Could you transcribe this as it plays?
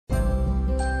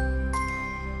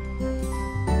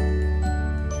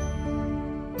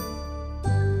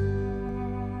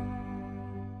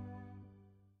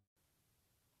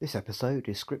This episode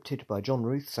is scripted by John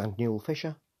Ruths and Newell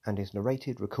Fisher, and is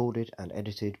narrated, recorded and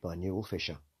edited by Newell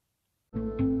Fisher.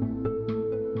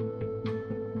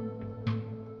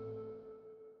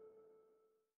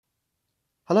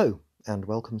 Hello, and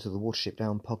welcome to the Watership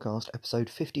Down podcast, episode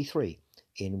 53,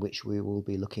 in which we will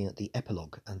be looking at the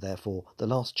epilogue, and therefore the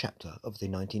last chapter of the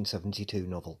 1972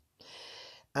 novel.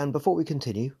 And before we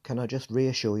continue, can I just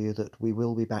reassure you that we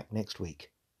will be back next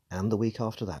week, and the week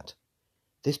after that.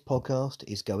 This podcast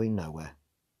is going nowhere.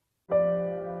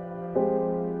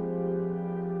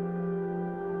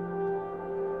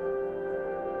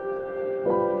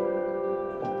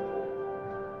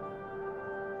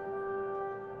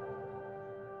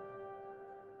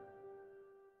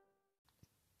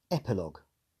 Epilogue.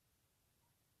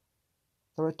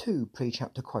 There are two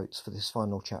pre-chapter quotes for this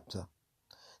final chapter.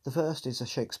 The first is a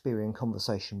Shakespearean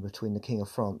conversation between the King of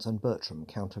France and Bertram,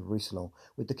 Count of Roussillon,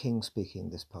 with the King speaking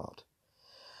this part.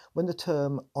 When the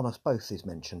term on us both is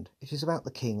mentioned, it is about the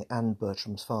King and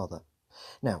Bertram's father.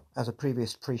 Now, as a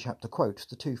previous pre-chapter quote,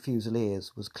 the two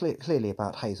Fusiliers was clearly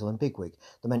about Hazel and Bigwig.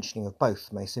 The mentioning of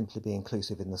both may simply be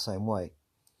inclusive in the same way.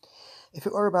 If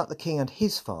it were about the King and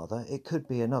his father, it could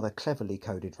be another cleverly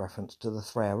coded reference to the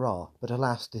hrair, but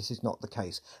alas, this is not the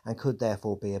case, and could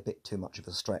therefore be a bit too much of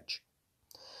a stretch.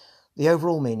 The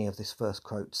overall meaning of this first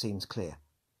quote seems clear.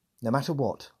 No matter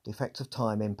what, the effects of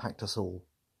time impact us all.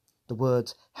 The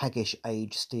words haggish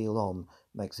age steal on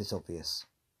makes this obvious.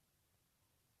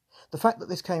 The fact that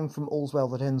this came from All's Well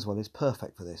That Ends Well is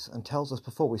perfect for this, and tells us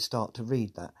before we start to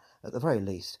read that, at the very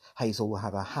least, Hazel will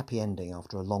have a happy ending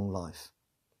after a long life.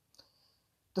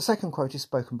 The second quote is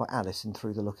spoken by Alice in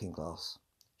Through the Looking Glass.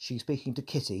 She's speaking to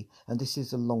Kitty, and this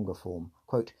is the longer form.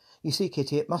 Quote, "You see,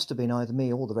 Kitty, it must have been either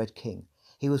me or the Red King.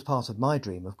 He was part of my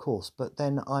dream, of course, but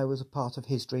then I was a part of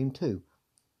his dream too."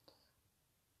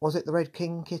 "Was it the Red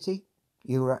King, Kitty?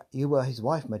 You were his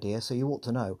wife, my dear, so you ought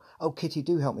to know. Oh, Kitty,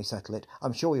 do help me settle it.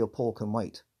 I'm sure your paw can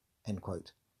wait." End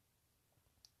quote.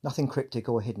 Nothing cryptic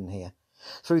or hidden here.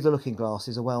 Through the Looking Glass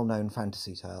is a well-known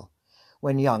fantasy tale.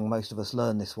 When young, most of us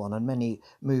learn this one, and many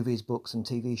movies, books and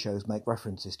TV shows make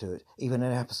references to it, even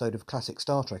an episode of classic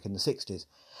Star Trek in the 60s.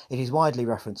 It is widely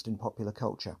referenced in popular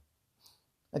culture.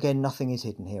 Again, nothing is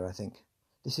hidden here, I think.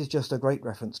 This is just a great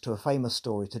reference to a famous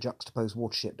story to juxtapose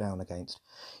Watership Down against.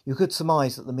 You could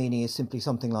surmise that the meaning is simply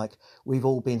something like, we've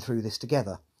all been through this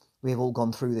together. We have all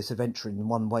gone through this adventure in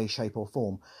one way, shape or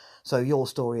form, so your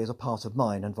story is a part of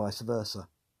mine and vice versa.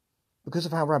 Because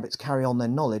of how rabbits carry on their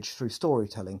knowledge through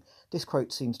storytelling, this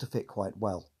quote seems to fit quite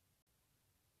well.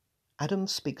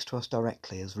 Adams speaks to us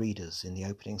directly as readers in the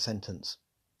opening sentence.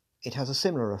 It has a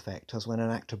similar effect as when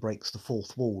an actor breaks the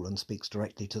fourth wall and speaks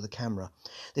directly to the camera.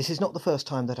 This is not the first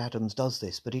time that Adams does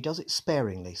this, but he does it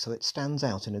sparingly, so it stands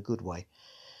out in a good way.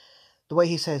 The way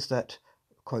he says that,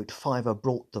 quote, "Fiver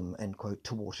brought them," end quote,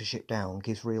 to Watership Down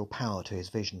gives real power to his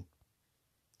vision.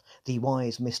 The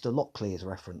wise Mr. Lockley is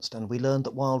referenced, and we learned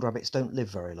that wild rabbits don't live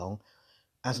very long.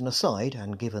 As an aside,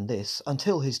 and given this,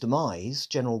 until his demise,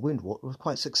 General Woundwort was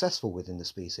quite successful within the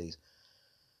species.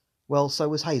 Well, so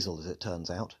was Hazel, as it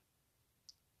turns out.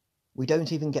 We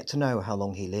don't even get to know how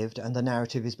long he lived, and the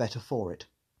narrative is better for it.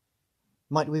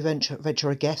 Might we venture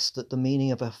a guess that the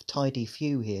meaning of a tidy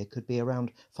few here could be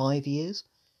around 5 years?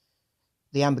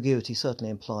 The ambiguity certainly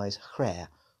implies hrair,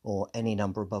 or any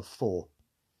number above 4.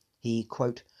 He,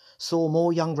 quote, "saw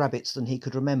more young rabbits than he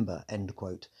could remember," end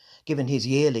quote. Given his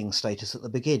yearling status at the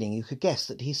beginning, you could guess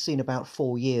that he's seen about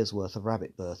 4 years' worth of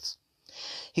rabbit births.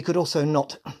 He could also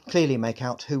not clearly make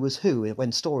out who was who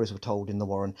when stories were told in the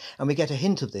warren, and we get a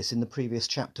hint of this in the previous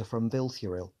chapter from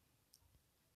Vilthuril.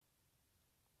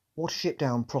 Watership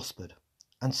Down prospered,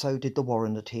 and so did the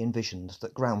warren that he envisioned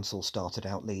that Groundsel started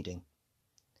out leading.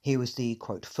 He was the,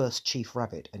 quote, "first chief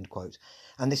rabbit," end quote,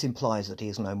 and this implies that he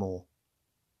is no more.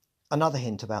 Another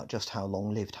hint about just how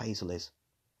long-lived Hazel is.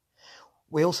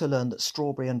 We also learn that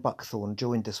Strawberry and Buckthorn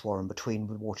joined this warren between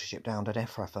Watership Down and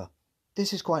Efrafa.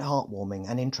 This is quite heartwarming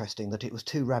and interesting that it was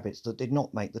 2 rabbits that did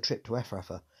not make the trip to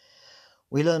Efrafa.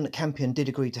 We learn that Campion did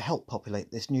agree to help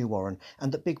populate this new warren,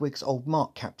 and that Bigwig's old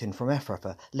mark captain from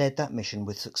Efrafa led that mission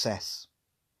with success.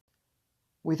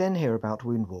 We then hear about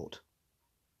Woundwort.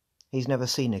 He's never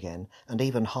seen again, and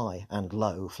even high and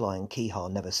low flying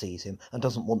Kehaar never sees him, and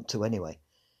doesn't want to anyway.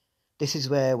 This is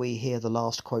where we hear the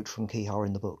last quote from Kehaar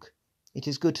in the book. It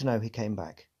is good to know he came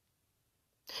back.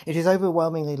 It is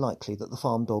overwhelmingly likely that the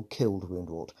farm dog killed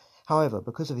Woundwort. However,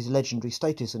 because of his legendary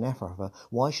status in Efrafa,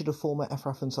 why should a former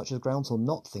Efrafan such as Groundsel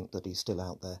not think that he's still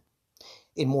out there?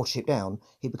 In Watership Down,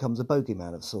 he becomes a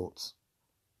bogeyman of sorts.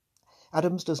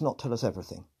 Adams does not tell us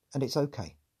everything, and it's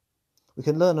okay. We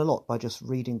can learn a lot by just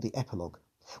reading the epilogue.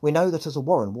 We know that as a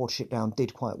warren, Watership Down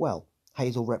did quite well.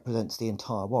 Hazel represents the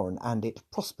entire warren, and it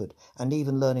prospered, and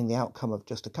even learning the outcome of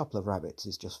just a couple of rabbits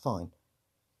is just fine.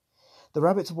 The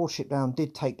rabbits of Watership Down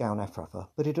did take down Efrafa,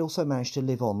 but it also managed to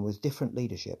live on with different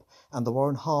leadership, and the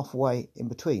warren halfway in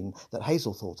between that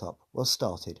Hazel thought up was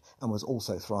started and was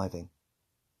also thriving.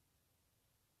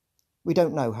 We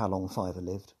don't know how long Fiver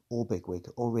lived, or Bigwig,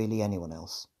 or really anyone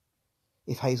else.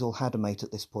 If Hazel had a mate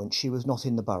at this point, she was not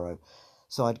in the burrow,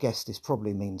 so I'd guess this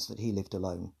probably means that he lived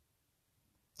alone.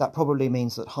 That probably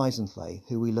means that Hyzenthlay,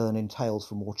 who we learn in Tales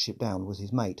from Watership Down was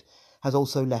his mate, has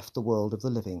also left the world of the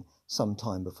living some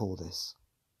time before this.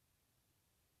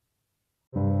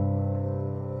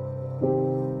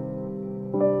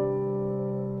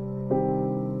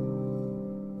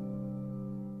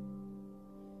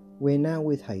 We're now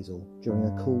with Hazel during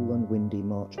a cool and windy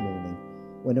March morning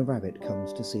when a rabbit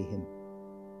comes to see him.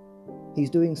 He's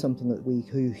doing something that we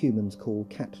humans call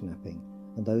catnapping,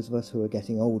 and those of us who are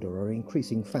getting older are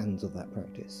increasing fans of that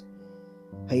practice.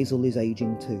 Hazel is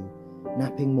aging too,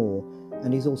 napping more,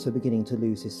 and he's also beginning to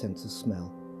lose his sense of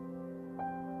smell.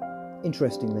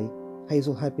 Interestingly,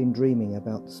 Hazel had been dreaming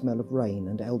about the smell of rain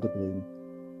and elderbloom.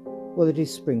 Well, it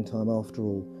is springtime after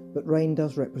all, but rain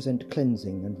does represent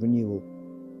cleansing and renewal.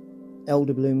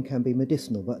 Elderbloom can be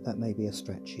medicinal, but that may be a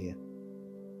stretch here.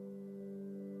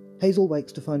 Hazel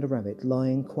wakes to find a rabbit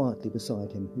lying quietly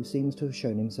beside him, who seems to have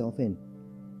shown himself in.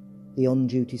 The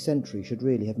on-duty sentry should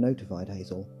really have notified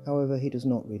Hazel, however he does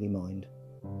not really mind.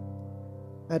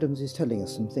 Adams is telling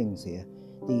us some things here.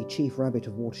 The chief rabbit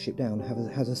of Watership Down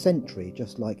has a sentry,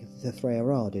 just like the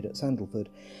hrair did at Sandalford,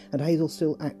 and Hazel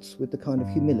still acts with the kind of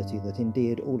humility that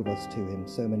endeared all of us to him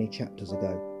so many chapters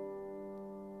ago.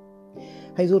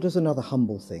 Hazel does another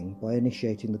humble thing by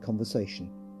initiating the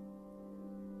conversation.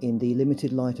 In the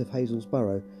limited light of Hazel's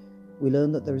burrow, we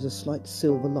learn that there is a slight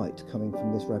silver light coming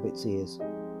from this rabbit's ears.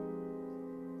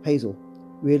 Hazel,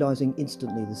 realising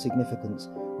instantly the significance,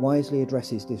 wisely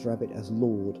addresses this rabbit as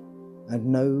Lord, and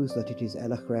knows that it is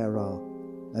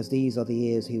hrair, as these are the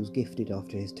ears he was gifted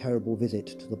after his terrible visit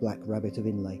to the Black Rabbit of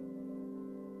Inlay.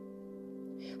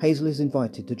 Hazel is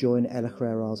invited to join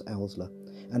hrair's owsla,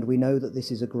 and we know that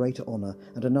this is a great honour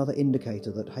and another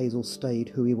indicator that Hazel stayed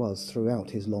who he was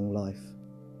throughout his long life.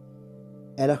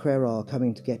 hrair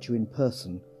coming to get you in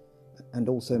person, and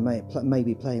also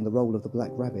maybe playing the role of the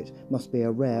Black Rabbit, must be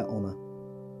a rare honour.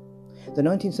 The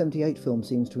 1978 film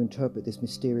seems to interpret this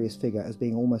mysterious figure as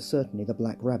being almost certainly the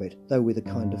Black Rabbit, though with a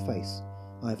kinder face.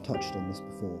 I have touched on this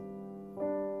before.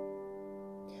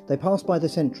 They pass by the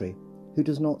sentry, who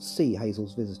does not see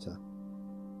Hazel's visitor.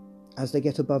 As they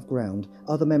get above ground,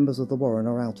 other members of the warren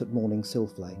are out at morning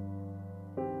Hyzenthlay.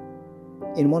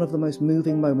 In one of the most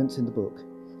moving moments in the book,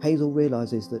 Hazel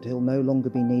realises that he'll no longer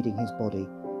be needing his body,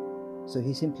 so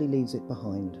he simply leaves it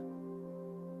behind.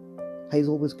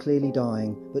 Hazel was clearly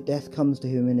dying, but death comes to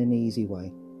him in an easy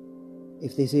way.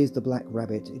 If this is the Black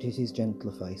Rabbit, it is his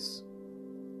gentler face.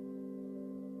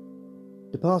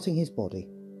 Departing his body,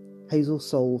 Hazel's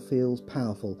soul feels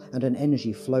powerful, and an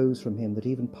energy flows from him that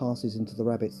even passes into the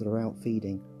rabbits that are out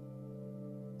feeding.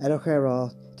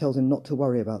 hrair tells him not to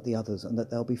worry about the others and that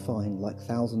they'll be fine, like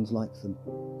thousands like them.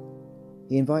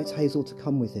 He invites Hazel to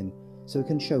come with him so he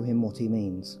can show him what he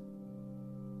means.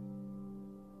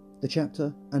 The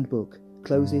chapter and book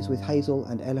closes with Hazel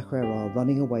and hrair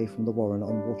running away from the warren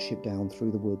on Watership Down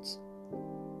through the woods.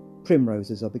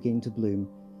 Primroses are beginning to bloom,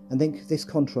 and think this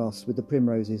contrasts with the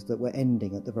primroses that were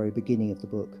ending at the very beginning of the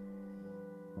book.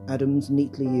 Adams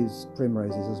neatly used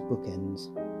primroses as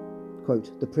bookends.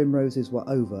 Quote, "The primroses were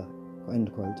over,"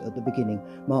 end quote, at the beginning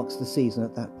marks the season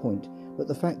at that point, but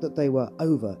the fact that they were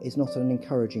over is not an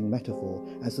encouraging metaphor,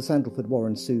 as the Sandalford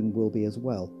warren soon will be as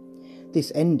well.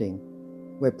 This ending,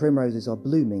 where primroses are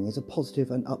blooming, is a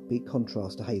positive and upbeat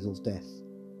contrast to Hazel's death.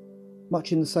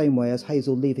 Much in the same way as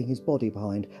Hazel leaving his body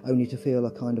behind, only to feel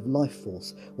a kind of life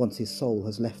force once his soul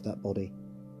has left that body.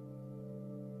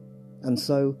 And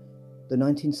so, the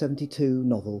 1972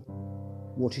 novel,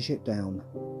 Watership Down,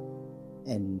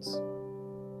 ends.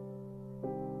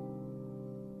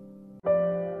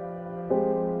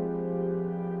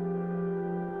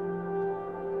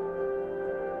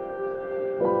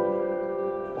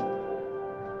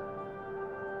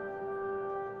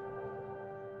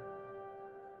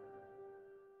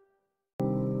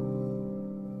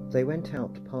 They went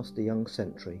out past the young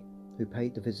sentry, who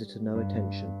paid the visitor no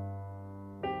attention.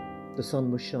 The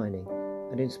sun was shining,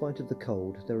 and in spite of the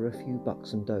cold, there were a few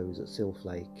bucks and does at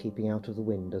Hyzenthlay, keeping out of the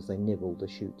wind as they nibbled the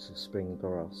shoots of spring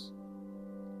grass.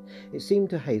 It seemed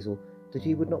to Hazel that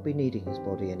he would not be needing his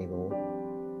body any more,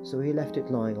 so he left it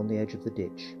lying on the edge of the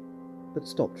ditch, but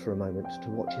stopped for a moment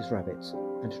to watch his rabbits,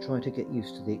 and to try to get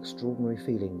used to the extraordinary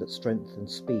feeling that strength and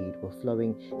speed were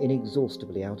flowing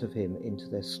inexhaustibly out of him into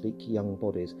their sleek young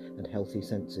bodies and healthy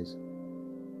senses.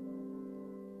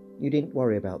 "You needn't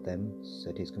worry about them,"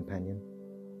 said his companion.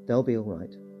 "They'll be all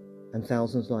right, and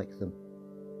thousands like them.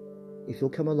 If you'll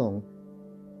come along,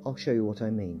 I'll show you what I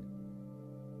mean."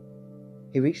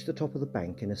 He reached the top of the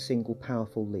bank in a single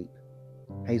powerful leap.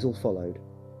 Hazel followed,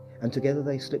 and together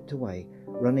they slipped away,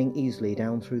 running easily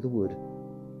down through the wood,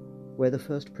 where the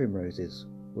first primroses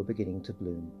were beginning to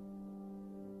bloom.